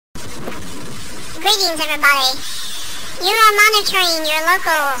Greetings, everybody. You are monitoring your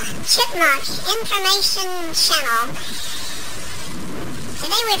local Chipmunk information channel.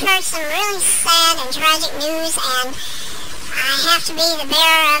 Today we've heard some really sad and tragic news, and I have to be the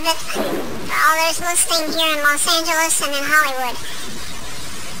bearer of it for all those listening here in Los Angeles and in Hollywood.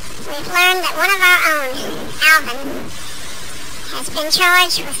 We've learned that one of our own, Alvin, has been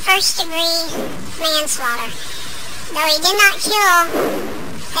charged with first-degree manslaughter. Though he did not kill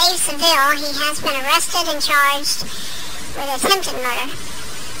Seville, he has been arrested and charged with attempted murder.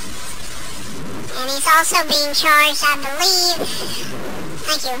 And he's also being charged, I believe,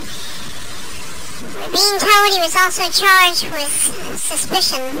 we're being told he was also charged with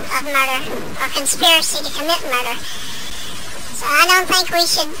suspicion of murder or conspiracy to commit murder. So I don't think we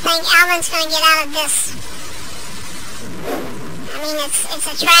should think Alvin's going to get out of this. I mean, it's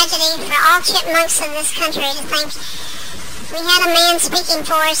a tragedy for all chipmunks of this country to think we had a man speaking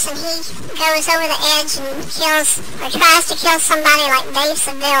for us and he goes over the edge and kills or tries to kill somebody like Dave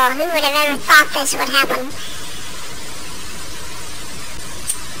Seville. Who would have ever thought this would happen?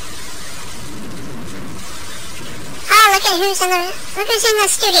 Oh, look who's in the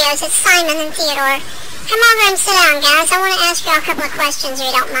studios. It's Simon and Theodor. Come over and sit down, guys. I want to ask you a couple of questions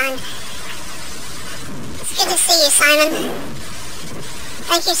if you don't mind. It's good to see you, Simon.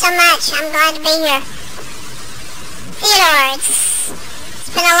 Thank you so much. I'm glad to be here. Theodor, it's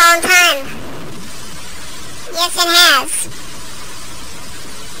been a long time. Yes, it has.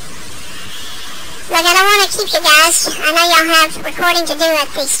 Look, I don't want to keep you guys. I know y'all have recording to do at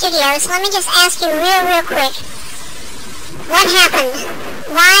the studio, so let me just ask you real quick. What happened?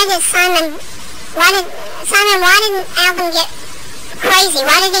 Why didn't Alvin get crazy?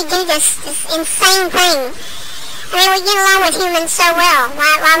 Why did he do this insane thing? I mean, we get along with humans so well.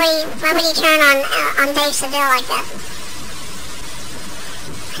 Why would he turn on Dave Seville like that?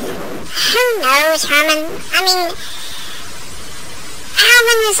 Who knows, Herman? I mean,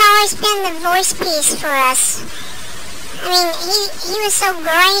 Alvin has always been the voice piece for us. I mean, he was so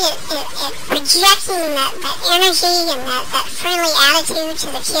great at projecting that energy and that friendly attitude to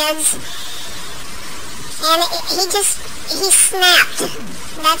the kids. And he snapped.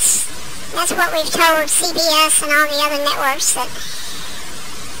 That's what we've told CBS and all the other networks, that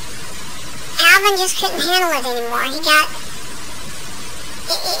Alvin just couldn't handle it anymore.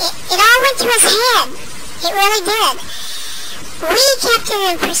 It all went to his head. It really did. We kept it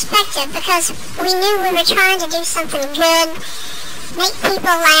in perspective because we knew we were trying to do something good, make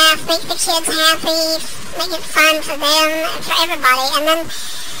people laugh, make the kids happy, make it fun for them, for everybody. And then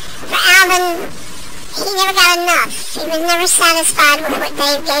for Alvin, he never got enough. He was never satisfied with what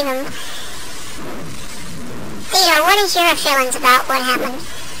Dave gave him. Theo, what is your feelings about what happened?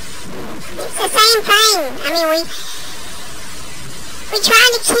 It's the same thing. I mean, we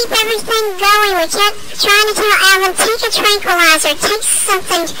tried to keep everything going. We kept trying to tell Alvin, take a tranquilizer, take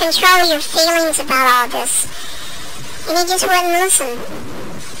something to control your feelings about all this. And he just wouldn't listen.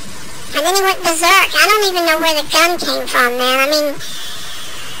 And then he went berserk. I don't even know where the gun came from, man. I mean,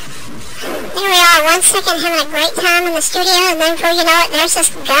 here we are, 1 second having a great time in the studio, and then before you know it, there's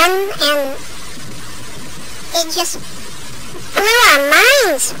this gun, and it just blew our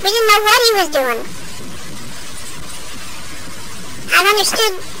minds. We didn't know what he was doing. I've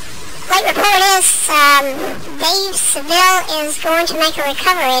understood, late report is, Dave Seville is going to make a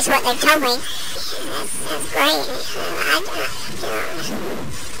recovery, is what they've told me. That's great.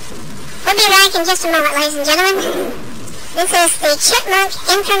 We'll be back in just a moment, ladies and gentlemen. This is the Chipmunk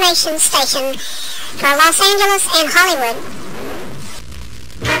information station for Los Angeles and Hollywood.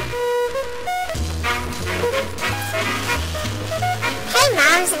 Hey,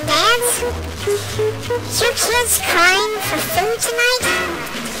 moms and dads. Is your kids crying for food tonight?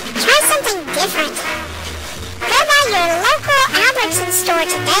 Try something different. Go by your local Albertsons store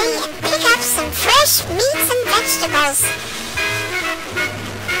today and pick up some fresh meats and vegetables.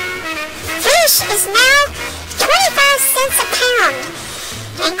 Fish is now 25 cents a pound,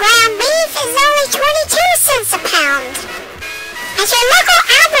 and ground beef is only 22 cents a pound at your local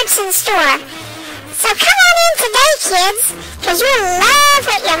Albertsons store. So come on in today, kids, because you'll love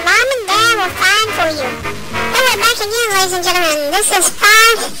what your mom and dad will find for you. And we're back again, ladies and gentlemen. This is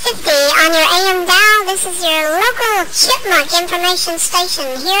 550 on your AM dial. This is your local Chipmunk information station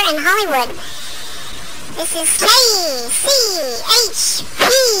here in Hollywood. This is KCHP.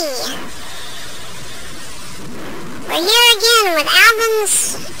 We're here again with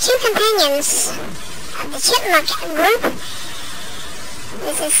Alvin's two companions of the Chipmunk group.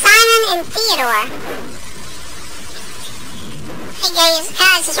 This is Simon and Theodor. Hey guys,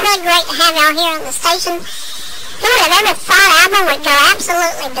 it's really great to have y'all here on the station. Who would have ever thought Alvin would go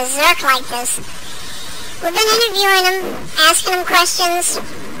absolutely berserk like this? we've been interviewing them, asking them questions,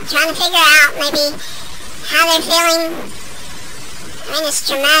 trying to figure out maybe how they're feeling. I mean, it's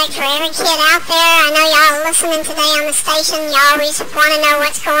dramatic for every kid out there. I know y'all are listening today on the station. You always want to know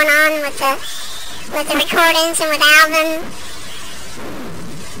what's going on with the recordings and with Alvin.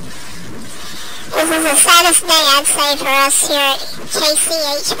 This is the saddest day, I'd say, for us here at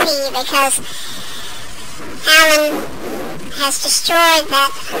KCHP, because Alvin has destroyed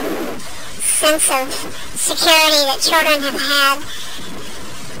that sense of security that children have had.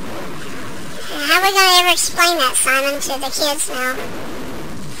 How are we going to ever explain that, Simon, to the kids now?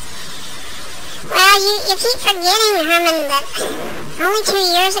 Well, you keep forgetting, Herman, that only 2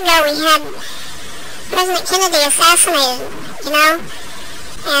 years ago we had President Kennedy assassinated, you know?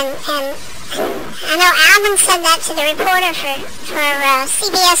 And I know Alvin said that to the reporter for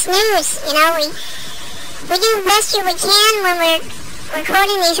CBS News. You know, we do the best we can when we're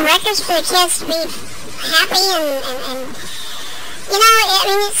recording these records for the kids to be happy and you know, I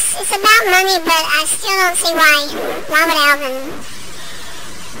mean, it's about money, but I still don't see why would Alvin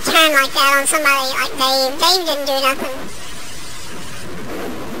turn like that on somebody like Dave. Dave didn't do nothing.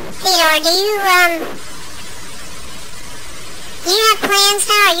 Theodor, do you have plans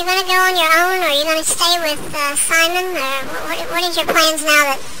now? Are you going to go on your own, or are you going to stay with Simon? Or what is your plans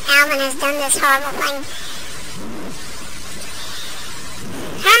now that Alvin has done this horrible thing?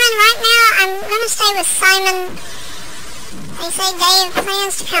 Herman, right now I'm going to stay with Simon. They say Dave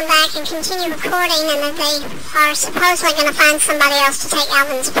plans to come back and continue recording, and that they are supposedly going to find somebody else to take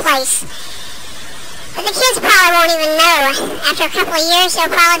Alvin's place. But the kids probably won't even know. After a couple of years, they'll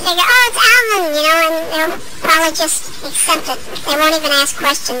probably figure, oh, it's Alvin, you know, and they'll probably just accept it. They won't even ask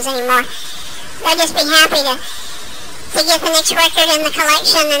questions anymore. They'll just be happy to get the next record in the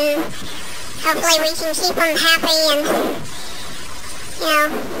collection, and hopefully we can keep them happy, and, you know,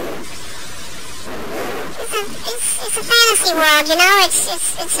 it's a fantasy world, you know.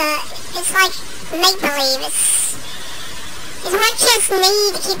 It's like make-believe. It's what kids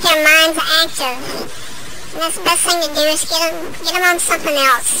need to keep their minds active. And that's the best thing to do, is get them on something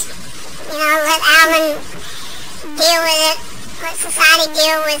else. You know, let Alvin deal with it. Let society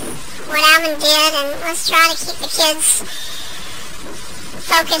deal with what Alvin did, and let's try to keep the kids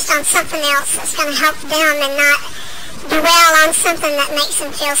focused on something else that's going to help them and not dwell on something that makes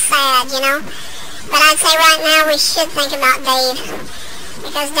them feel sad, you know. But I'd say right now we should think about Dave,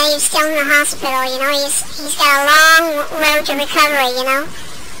 because Dave's still in the hospital, you know. He's got a long road to recovery, you know.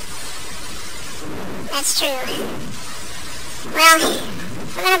 That's true. Well,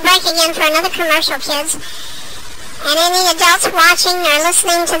 we're going to break again for another commercial, kids. And any adults watching or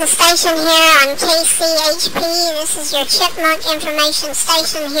listening to the station here on KCHP, this is your Chipmunk information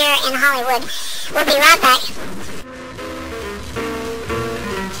station here in Hollywood. We'll be right back.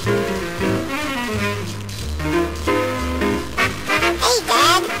 Hey,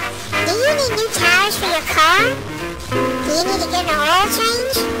 Dad, do you need new tires for your car? Do you need to get an oil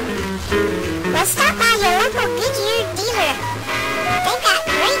change? Well, stop by your local Goodyear dealer. They've got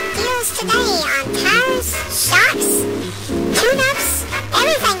great deals today on tires, shocks, tune-ups,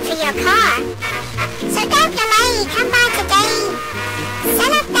 everything for your car. So don't delay. Come by today.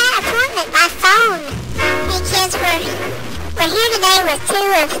 Set up that appointment by phone. Hey, kids, we're here today with two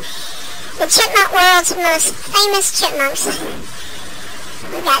of the Chipmunk world's most famous chipmunks.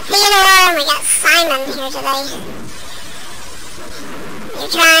 We got Theodor and we got Simon here today.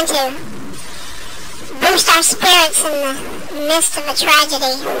 You're trying to boost our spirits in the midst of a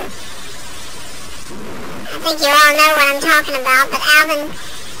tragedy. I think you all know what I'm talking about, but Alvin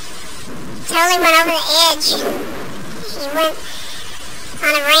totally went over the edge. He went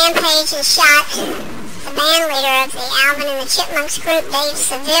on a rampage and shot the band leader of the Alvin and the Chipmunks group,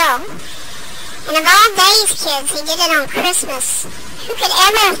 Seville. And of all days, kids, he did it on Christmas. Who could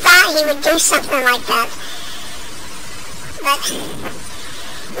ever have thought he would do something like that? But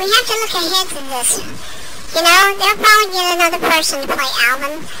we have to look ahead to this. You know, they'll probably get another person to play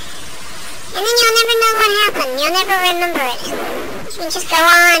Alvin. And then you'll never know what happened. You'll never remember it. You can just go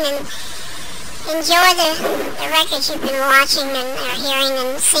on and enjoy the records you've been watching and or hearing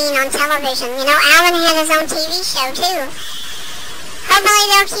and seeing on television. You know, Alvin had his own TV show, too. Hopefully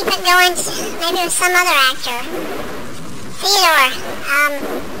they'll keep it going, maybe with some other actor. Theodor, I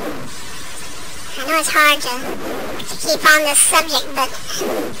know it's hard to keep on this subject, but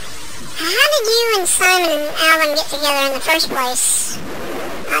how did you and Simon and Alvin get together in the first place?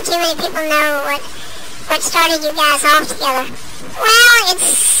 Not too many people know what started you guys off together. Well, it's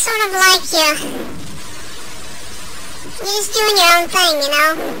sort of like you're just doing your own thing, you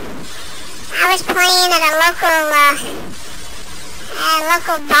know. I was playing at a local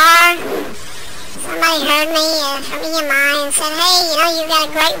bar, somebody heard me from EMI and said, hey, you know, you've got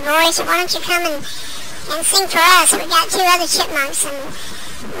a great voice. Why don't you come and sing for us? We got 2 other chipmunks, and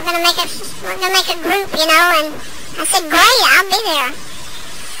we're gonna make a group, you know. And I said, great, I'll be there.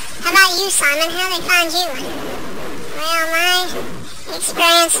 How about you, Simon? How do they find you? Well, my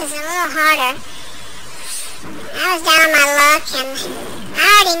experience is a little harder. I was down on my luck, and I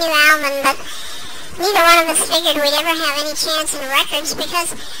already knew Alvin, but neither one of us figured we'd ever have any chance in the records,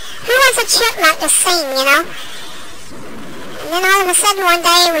 because who wants a chipmunk to sing, you know? And then all of a sudden one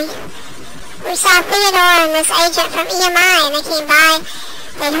day we saw Theodor and this agent from EMI, and they came by.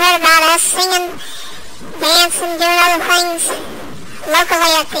 They'd heard about us singing, dancing, doing other things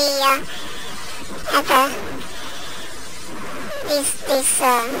locally at these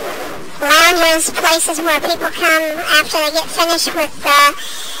lounges, places where people come after they get finished with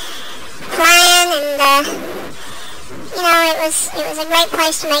flying, and you know, it was a great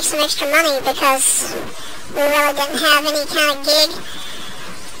place to make some extra money, because we really didn't have any kind of gig.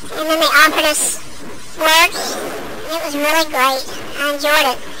 And then they offered us work. It was really great. I enjoyed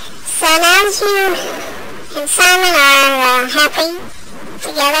it. So now that you and Simon are happy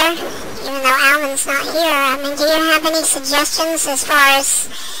together, even though Alvin's not here, I mean, do you have any suggestions as far as,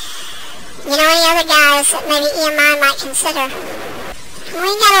 you know, any other guys that maybe EMI might consider? We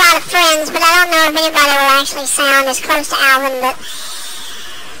got a lot of friends, but I don't know if anybody will actually sound as close to Alvin, but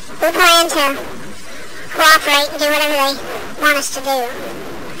we plan to cooperate and do whatever they want us to do.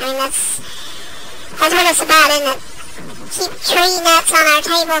 I mean, that's what it's about, isn't it? Keep tree nuts on our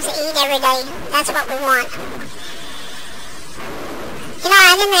table to eat every day. That's what we want. You know,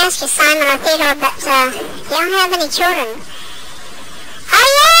 I didn't ask you, Simon or Theodor, but you don't have any children. Oh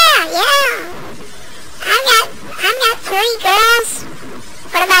yeah. I've got 3 girls.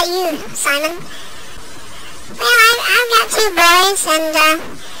 What about you, Simon? Well, I've got 2 boys, and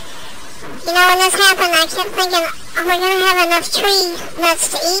you know, when this happened, I kept thinking, are we going to have enough tree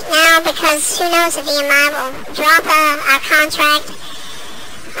nuts to eat now? Because who knows if EMI will drop our contract.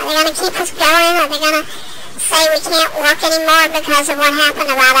 Are they going to keep us going? Are they going to say we can't work anymore because of what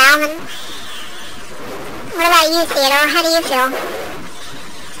happened about Alvin? What about you, Theodor? How do you feel?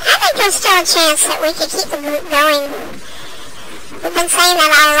 I think there's still a chance that we could keep the group going. We've been saying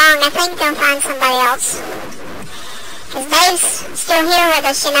that all along. I think they'll find somebody else. Because Dave's still here with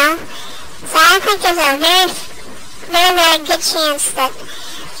us, you know. So I think there's a very, very, very good chance that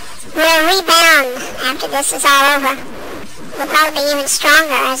we'll rebound after this is all over. We'll probably be even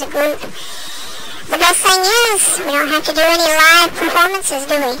stronger as a group. The best thing is, we don't have to do any live performances,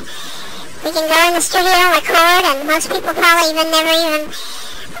 do we? We can go in the studio and record, and most people probably never even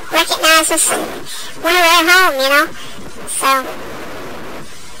recognize us when we're at home, you know? So,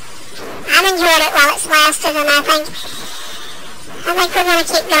 I've enjoyed it while it's lasted, and I think we're going to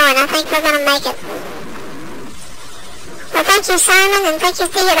keep going. I think we're going to make it. Well, thank you, Simon, and thank you,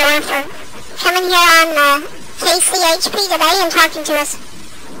 Theodor, for coming here on KCHP today and talking to us.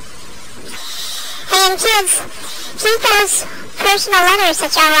 And kids, keep those personal letters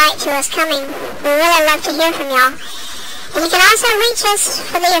that y'all write to us coming. We really love to hear from y'all. And you can also reach us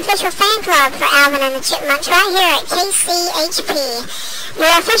for the official fan club for Alvin and the Chipmunks right here at KCHP,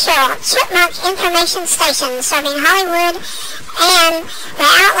 your official Chipmunk information station serving Hollywood and the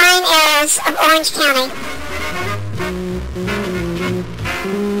outlying areas of Orange County.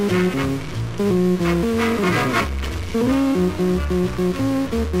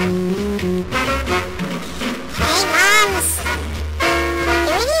 Hey moms,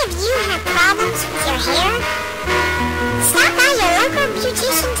 do any of you have problems with your hair? Stop by your local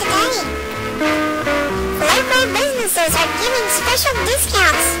beautician today. Local businesses are giving special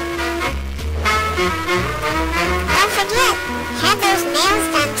discounts. Don't forget, have those nails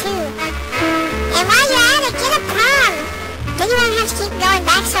done too. And while you're at it, get a perm. Then you won't have to keep going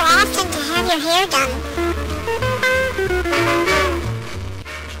back so often to have your hair done.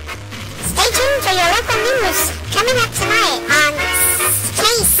 Stay tuned for your local news coming up tonight on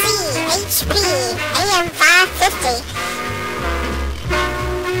KCHP AM 550.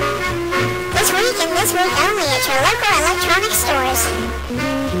 This week only at your local electronic stores.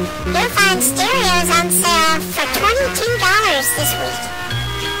 You'll find stereos on sale for $22 this week.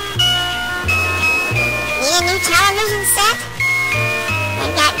 Need a new television set?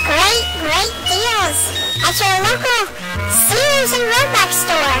 We've got great deals at your local Sears and Roebuck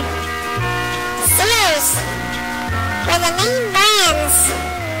store. Sears, where the name brands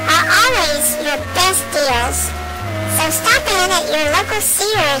are always your best deals. So stop in at your local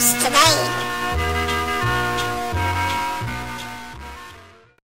Sears today.